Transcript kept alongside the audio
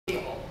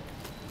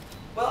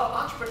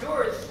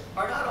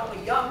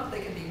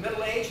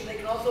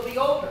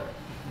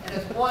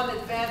one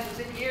advances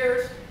in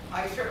years,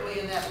 I'm certainly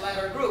in that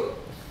latter group.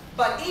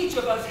 But each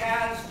of us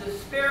has the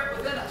spirit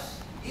within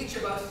us. Each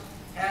of us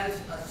has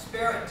a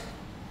spirit.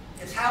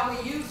 It's how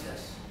we use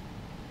this.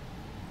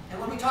 And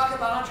when we talk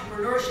about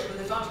entrepreneurship and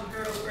this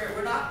entrepreneurial spirit,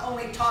 we're not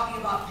only talking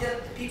about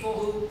people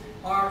who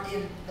are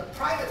in the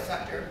private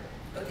sector,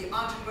 but the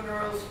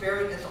entrepreneurial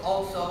spirit is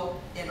also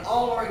in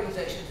all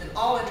organizations, in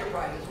all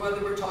enterprises, whether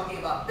we're talking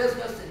about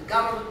business, in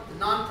government, the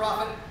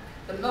nonprofit,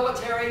 the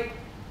military,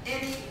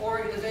 any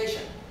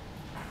organization.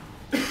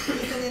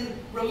 Even in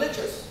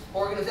religious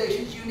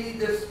organizations, you need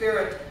this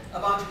spirit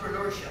of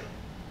entrepreneurship.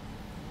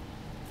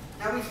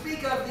 Now we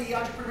speak of the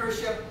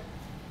entrepreneurship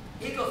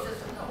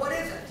ecosystem. Now what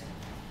is it?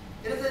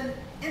 It is an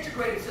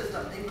integrated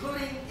system,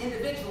 including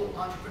individual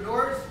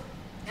entrepreneurs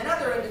and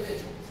other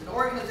individuals and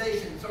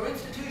organizations or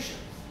institutions.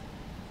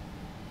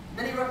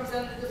 Many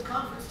represented at this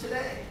conference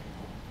today.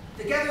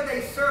 Together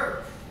they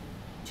serve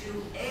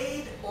to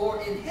aid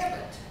or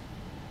inhibit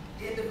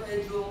the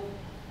individual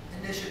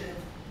initiative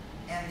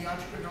and the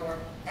entrepreneur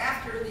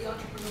after the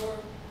entrepreneur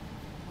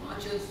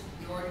launches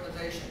the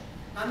organization.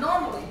 Now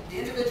normally, the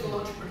individual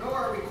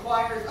entrepreneur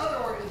requires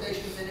other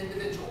organizations and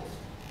individuals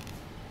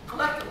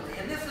collectively,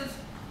 and this is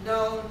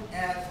known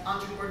as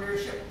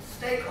entrepreneurship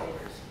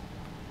stakeholders.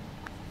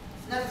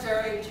 It's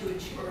necessary to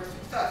ensure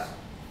success.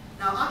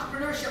 Now,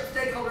 entrepreneurship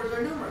stakeholders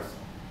are numerous.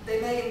 They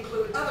may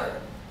include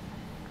other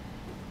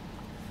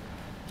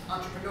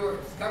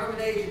entrepreneurs,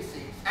 government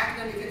agencies,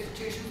 academic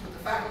institutions with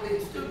the faculty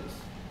and students,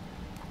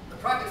 the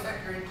private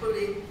sector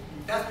including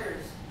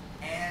investors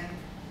and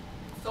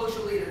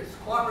social leaders,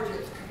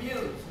 cooperatives,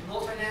 communes,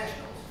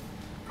 multinationals,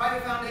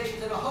 private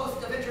foundations, and a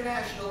host of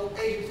international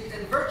agencies,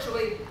 and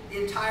virtually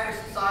the entire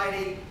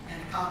society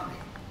and economy.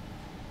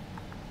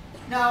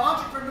 Now,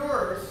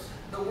 entrepreneurs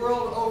the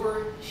world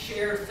over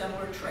share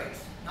similar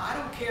traits. Now, I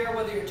don't care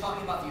whether you're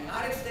talking about the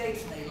United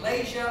States,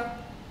 Malaysia,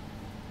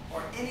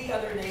 or any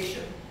other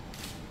nation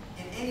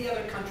in any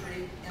other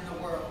country in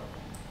the world.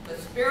 The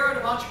spirit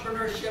of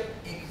entrepreneurship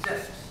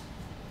exists.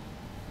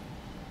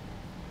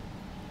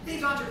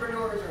 These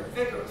entrepreneurs are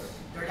vigorous,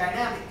 they're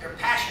dynamic, they're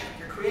passionate,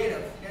 they're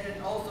creative,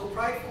 and also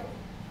prideful.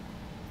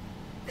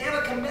 They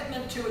have a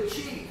commitment to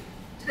achieve.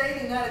 Today,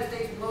 the United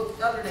States and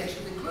most other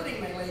nations,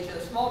 including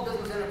Malaysia, small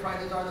business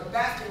enterprises are the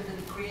bastions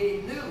in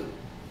creating new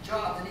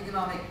jobs and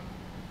economic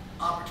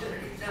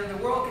opportunities. And the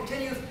world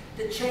continues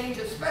to change,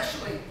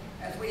 especially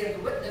as we have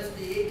witnessed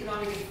the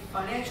economic and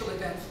financial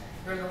events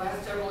during the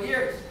last several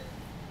years.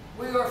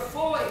 We are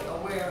fully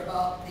aware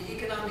about the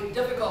economic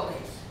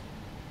difficulties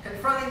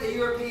confronting the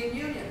European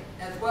Union,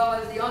 as well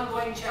as the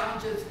ongoing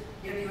challenges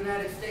in the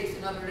United States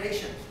and other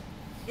nations.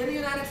 In the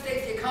United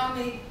States, the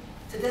economy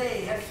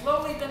today has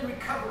slowly been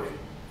recovering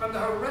from the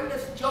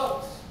horrendous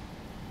jolts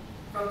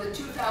from the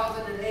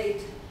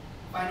 2008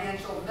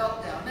 financial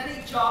meltdown.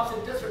 Many jobs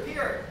have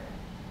disappeared,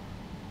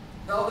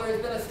 though there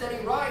has been a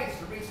steady rise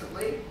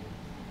recently,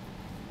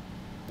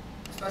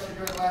 especially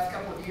during the last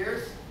couple of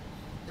years.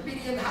 The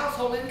median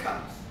household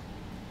incomes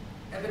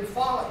have been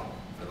falling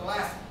for the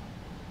last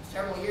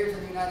several years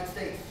in the United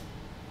States.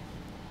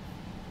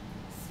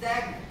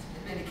 Stagnant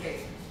in many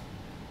cases.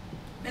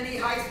 Many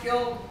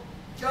high-skilled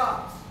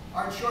jobs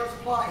are in short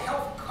supply.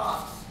 Health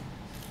costs,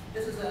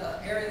 this is an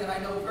area that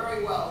I know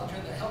very well in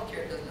terms of the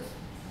healthcare business,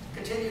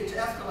 continue to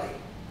escalate,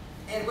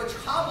 and which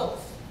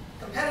hobbles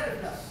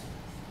competitiveness,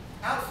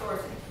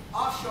 outsourcing,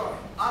 offshoring,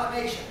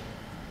 automation,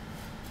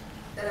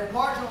 that have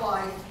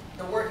marginalized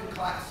the working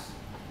class.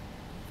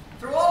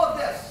 Through all of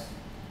this,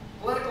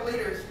 political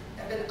leaders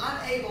have been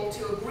unable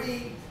to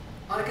agree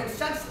on a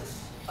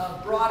consensus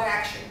of broad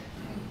action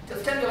to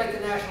stimulate the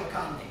national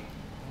economy.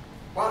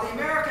 While the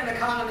American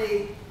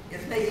economy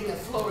is making a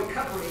slow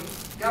recovery,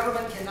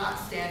 government cannot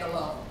stand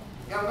alone.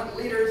 Government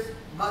leaders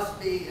must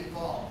be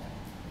involved.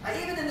 Now,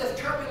 even in this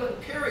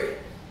turbulent period,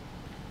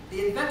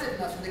 the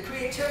inventiveness and the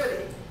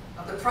creativity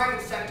of the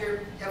private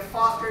sector have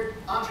fostered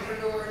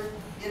entrepreneurs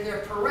in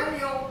their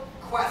perennial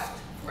quest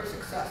for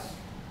success.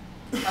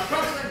 Now,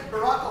 President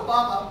Barack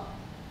Obama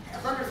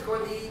has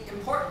underscored the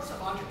importance of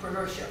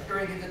entrepreneurship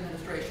during his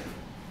administration,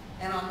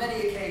 and on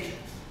many occasions.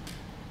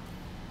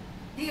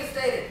 He has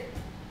stated,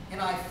 and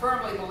I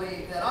firmly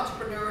believe, that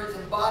entrepreneurs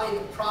embody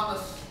the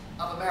promise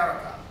of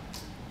America.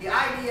 The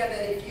idea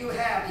that if you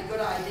have a good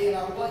idea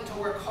and are willing to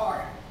work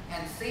hard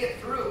and see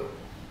it through,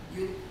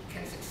 you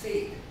can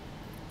succeed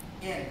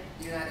in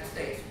the United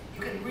States.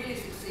 You can really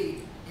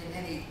succeed in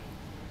any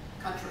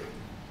country.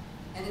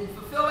 And in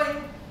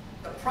fulfilling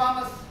the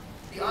promise,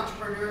 the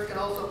entrepreneurs can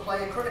also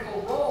play a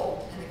critical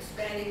role in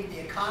expanding the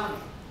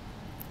economy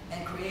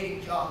and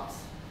creating jobs.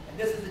 And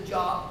this is the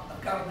job of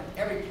government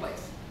every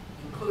place,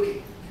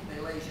 including in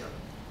Malaysia.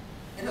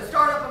 In the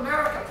Startup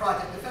America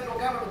project, the federal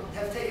government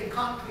has taken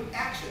concrete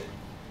action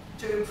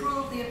to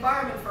improve the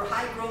environment for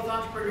high-growth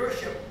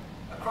entrepreneurship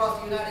across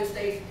the United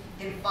States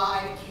in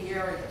 5 key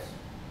areas.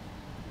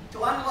 To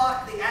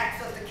unlock the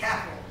access to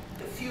capital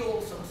to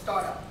fuel some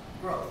startup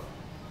growth.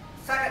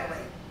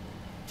 Secondly,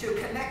 to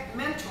connect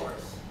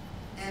mentors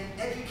and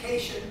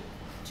education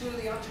to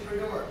the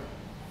entrepreneur.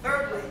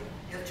 Thirdly,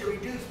 is to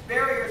reduce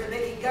barriers in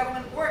making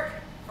government work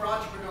for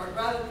entrepreneurs.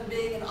 Rather than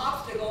being an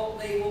obstacle,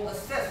 they will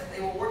assist,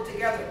 they will work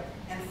together.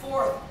 And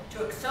fourth,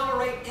 to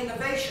accelerate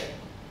innovation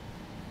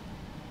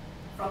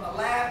from the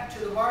lab to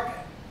the market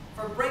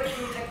for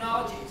breakthrough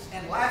technologies.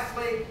 And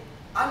lastly,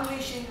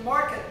 unleashing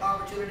market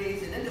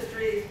opportunities in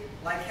industries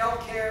like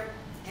healthcare,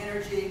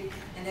 energy,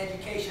 and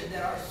education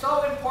that are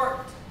so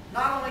important,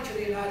 not only to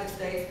the United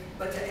States,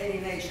 but to any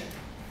nation.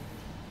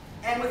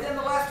 And within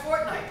the last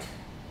fortnight,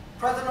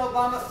 President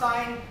Obama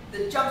signed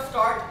the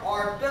Jumpstart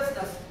or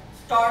Business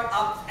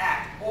Startups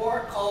Act,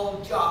 or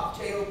called JOBS,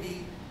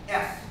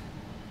 J-O-B-S.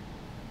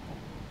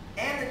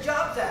 And the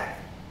JOBS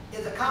Act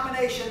is a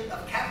combination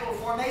of capital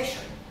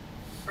formation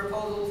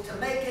proposals to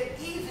make it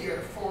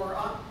easier for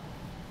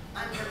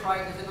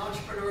enterprises and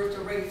entrepreneurs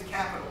to raise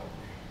capital,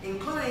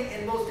 including,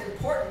 and most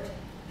important,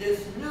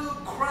 this new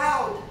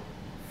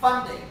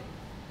crowdfunding.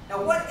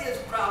 Now, what is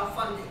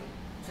crowdfunding?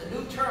 It's a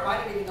new term. I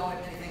didn't even know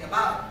anything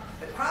about it.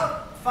 But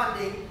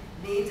crowdfunding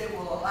means it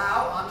will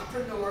allow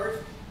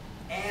entrepreneurs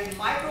and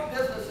micro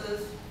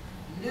businesses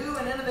new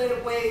and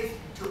innovative ways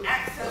to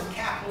access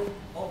capital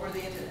over the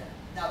internet.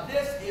 Now,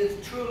 this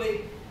is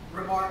truly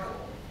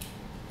remarkable.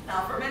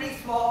 Now, for many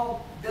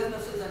small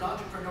businesses and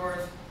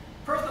entrepreneurs,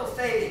 personal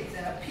savings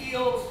and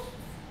appeals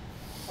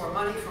for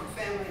money from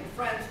family and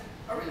friends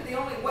are really the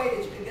only way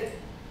that you can get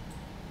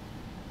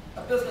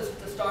a business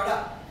to start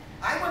up.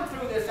 I went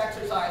through this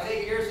exercise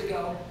 8 years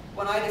ago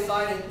when I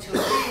decided to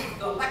leave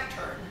the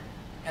lectern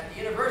at the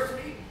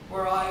university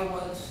where I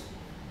was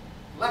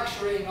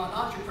lecturing on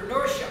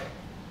entrepreneurship.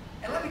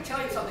 And let me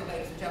tell you something,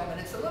 ladies and gentlemen,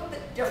 it's a little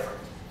bit different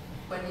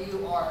when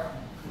you are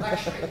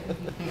lecturing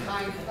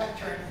behind the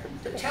lectern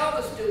to tell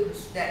the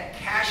students that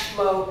cash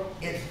flow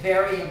is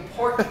very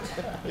important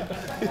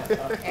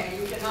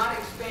and you cannot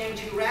expand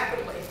too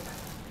rapidly.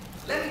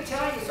 Let me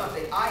tell you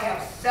something. I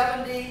have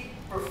 70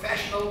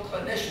 professional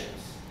clinicians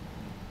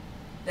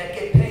that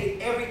get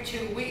paid every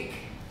 2 weeks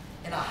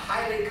in a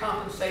highly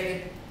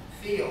compensated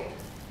field.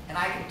 And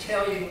I can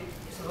tell you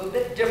it's a little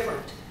bit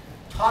different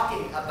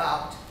talking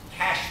about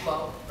cash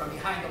flow from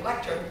behind the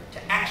lectern to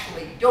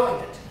actually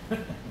doing it.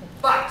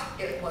 But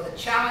it was a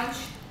challenge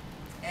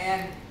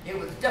and it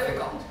was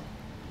difficult.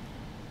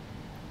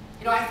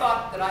 You know, I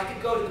thought that I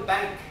could go to the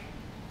bank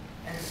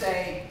and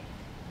say,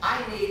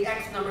 I need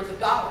X numbers of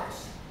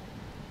dollars.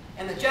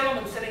 And the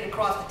gentleman sitting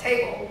across the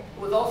table,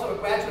 who was also a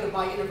graduate of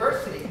my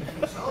university, and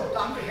he said, oh,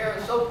 Dr.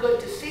 Harris, so good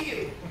to see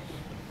you.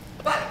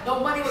 But no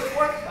money was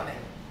forthcoming.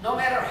 No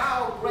matter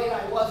how great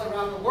I was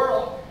around the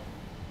world,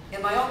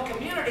 in my own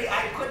community,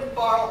 I couldn't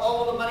borrow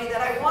all the money that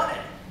I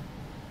wanted.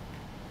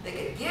 They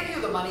could give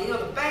you the money. You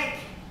know, the bank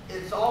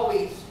is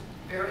always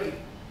very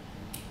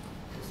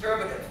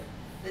conservative.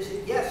 They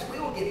said, yes, we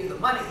will give you the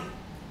money,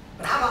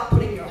 but how about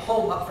putting your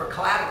home up for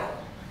collateral?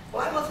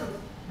 Well, I wasn't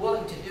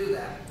willing to do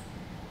that.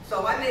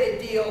 So I made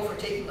a deal for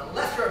taking a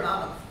lesser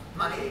amount of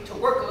money to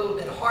work a little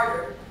bit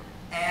harder,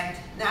 and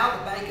now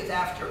the bank is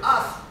after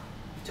us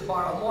to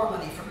borrow more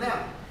money from them.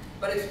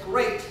 But it's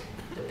great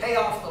to pay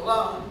off the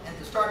loan and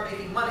to start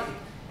making money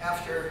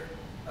after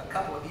a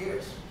couple of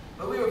years.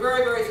 But we were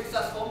very, very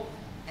successful,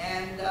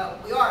 and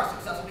we are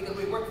successful because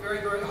we worked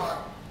very, very hard.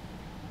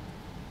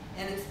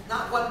 And it's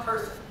not one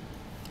person.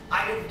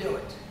 I didn't do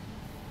it.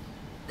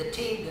 The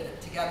team did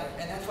it together,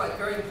 and that's why it's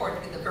very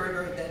important to get the very,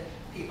 very good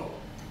people.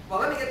 Well,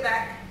 let me get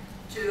back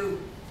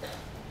to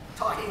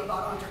talking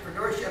about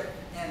entrepreneurship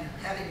and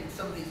having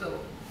some of these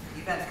little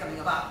events coming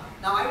about.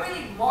 Now, I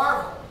really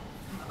marvel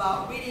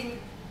about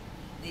reading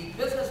the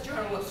Business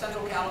Journal of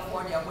Central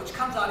California, which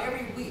comes out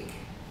every week,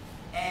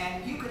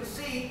 and you can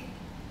see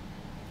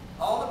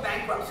all the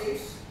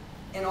bankruptcies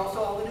and also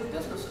all the new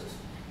businesses.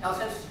 Now,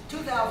 since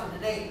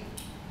 2008,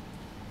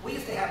 we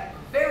used to have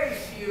very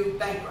few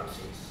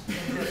bankruptcies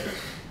in business.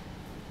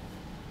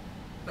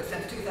 But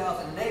since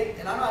 2008,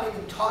 and I'm not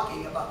even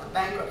talking about the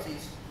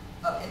bankruptcies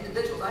of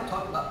individuals, I'm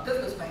talking about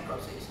business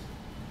bankruptcies.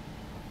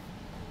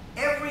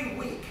 Every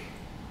week,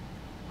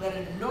 we had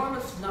an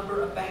enormous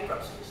number of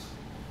bankruptcies.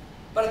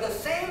 But at the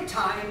same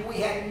time, we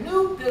had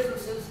new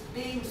businesses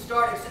being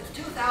started. Since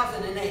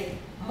 2008,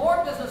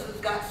 more businesses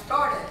got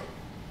started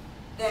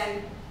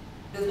than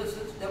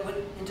businesses that went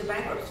into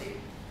bankruptcy.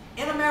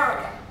 In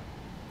America,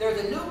 there's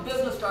a new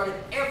business started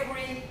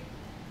every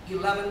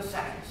 11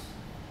 seconds.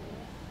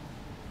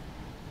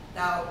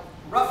 Now,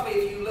 roughly,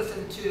 if you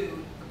listen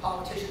to the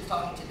politicians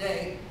talking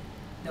today,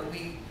 you know,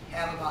 we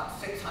have about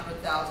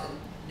 600,000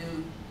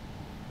 new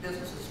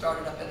businesses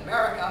started up in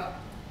America,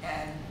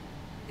 and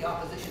the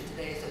opposition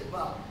today said,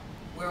 well,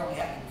 we're only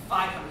having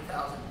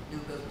 500,000 new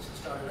businesses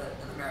started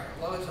in America.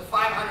 Well, it's a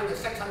 500 to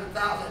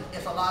 600,000.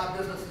 It's a lot of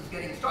businesses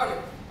getting started.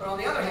 But on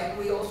the other hand,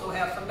 we also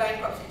have some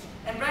bankruptcies.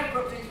 And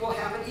bankruptcies will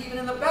happen even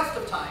in the best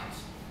of times.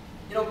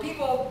 You know,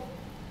 people,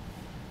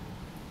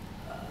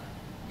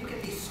 you can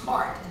be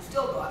smart and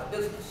still go out of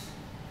business.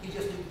 You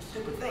just do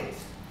stupid things.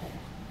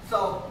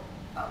 So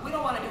we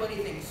don't want to do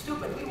anything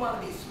stupid. We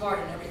want to be smart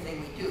in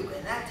everything we do.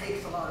 And that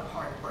takes a lot of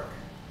hard work.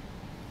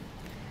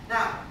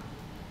 Now,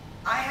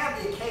 I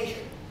had the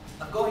occasion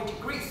of going to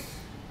Greece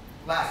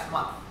last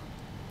month.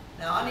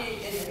 Now, any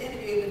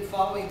of you have been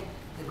following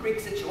the Greek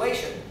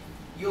situation,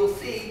 you'll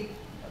see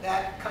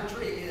that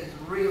country is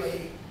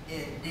really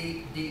in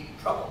deep,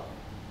 deep trouble.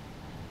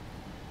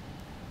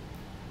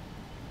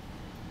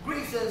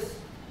 Greece is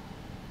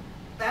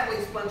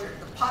badly splintered.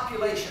 The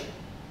population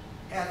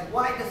has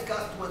wide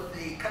disgust with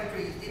the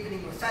country's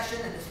deepening recession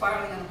and the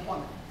spiraling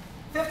unemployment.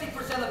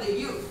 50% of the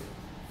youth,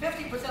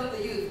 50% of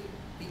the youth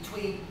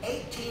between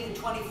 18 and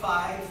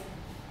 25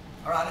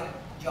 are out of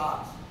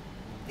jobs.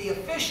 The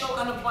official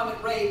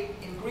unemployment rate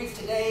in Greece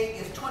today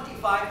is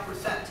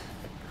 25%.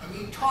 And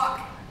you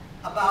talk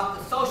about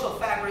the social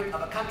fabric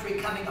of a country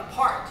coming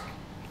apart.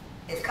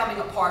 It's coming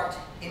apart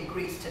in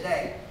Greece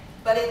today.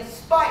 But in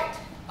spite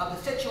of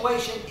the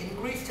situation in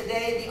Greece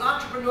today, the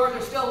entrepreneurs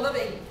are still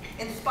living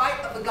in spite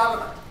of the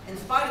government, in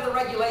spite of the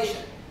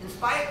regulation, in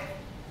spite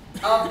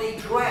of the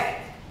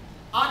drag.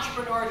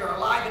 Entrepreneurs are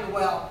alive and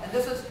well,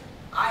 and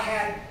I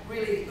had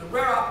really the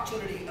rare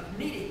opportunity of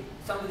meeting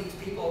some of these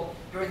people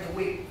during the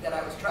week that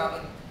I was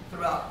traveling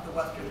throughout the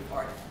western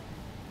part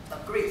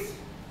of Greece.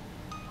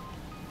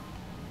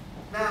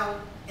 Now,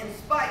 in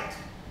spite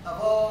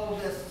of all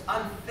this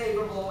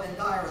unfavorable and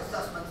dire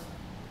assessments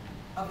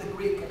of the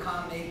Greek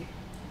economy,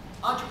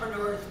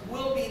 entrepreneurs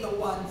will be the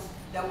ones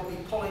that will be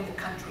pulling the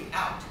country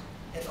out.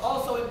 It's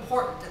also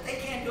important that they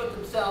can't do it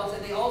themselves,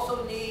 and they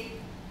also need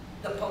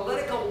the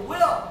political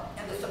will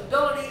and the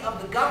stability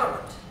of the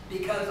government,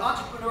 because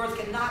entrepreneurs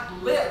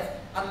cannot live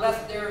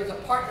unless there is a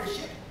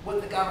partnership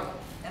with the government.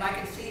 And I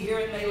can see here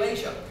in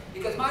Malaysia,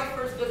 because my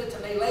first visit to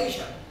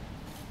Malaysia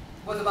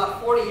was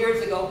about 40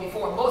 years ago,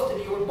 before most of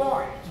you were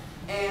born.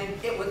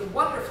 And it was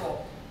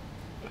wonderful.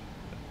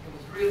 It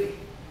was really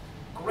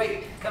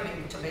great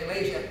coming to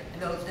Malaysia in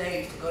those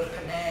days, to go to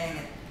Penang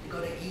and to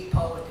go to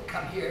Ipoh and to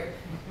come here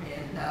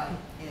in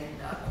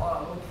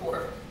Kuala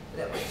Lumpur.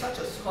 That was such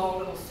a small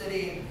little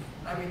city. And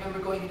I remember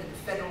going into the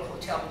Federal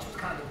Hotel, which was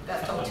kind of the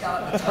best hotel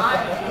at the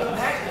time. Can you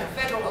imagine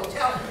the Federal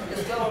Hotel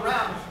is still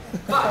around?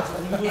 But,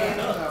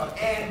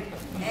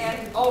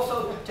 and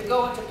also to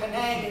go into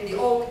Penang in the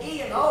old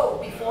E&O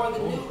before the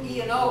new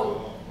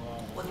E&O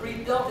was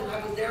rebuilt. And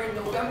I was there in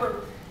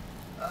November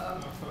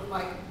with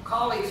my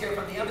colleagues here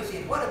from the embassy.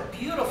 And what a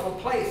beautiful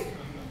place.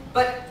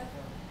 But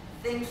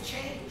things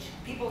change.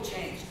 People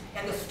change.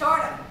 And the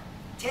startup,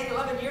 10,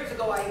 11 years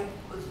ago, I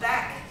was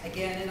back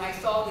again, and I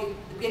saw the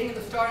beginning of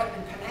the startup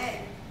in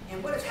Penang.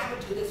 And what has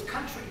happened to this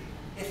country?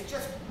 It's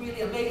just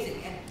really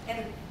amazing.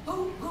 And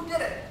who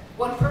did it?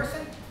 One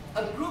person?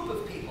 A group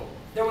of people.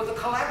 There was a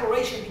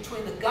collaboration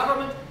between the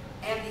government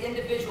and the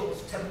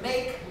individuals to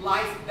make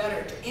life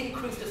better, to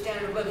increase the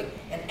standard of living.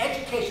 And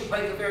education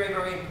plays a very,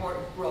 very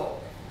important role.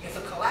 It's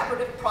a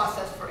collaborative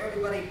process for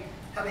everybody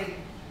coming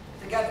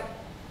together.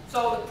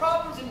 So the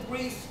problems in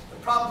Greece, the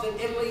problems in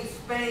Italy,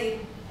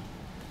 Spain,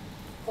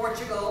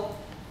 Portugal,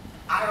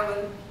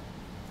 Ireland,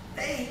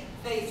 they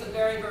face a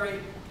very, very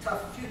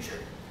tough future.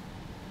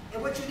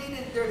 And what you need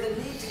is, there's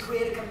a need to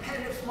create a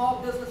competitive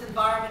small business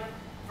environment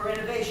for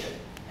innovation.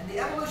 And the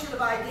evolution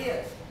of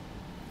ideas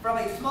from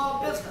a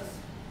small business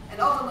and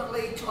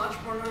ultimately to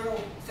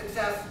entrepreneurial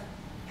success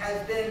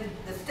has been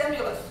the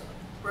stimulus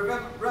for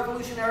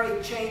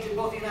revolutionary change in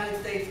both the United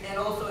States and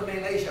also in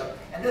Malaysia.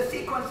 And this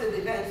sequence of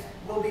events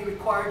will be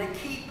required to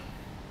keep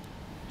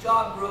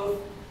job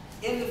growth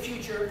in the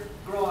future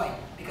growing,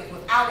 because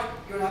without it,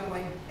 you're not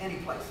going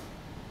anyplace.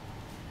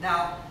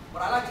 Now,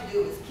 what I like to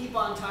do is keep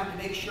on time to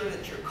make sure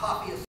that your coffee is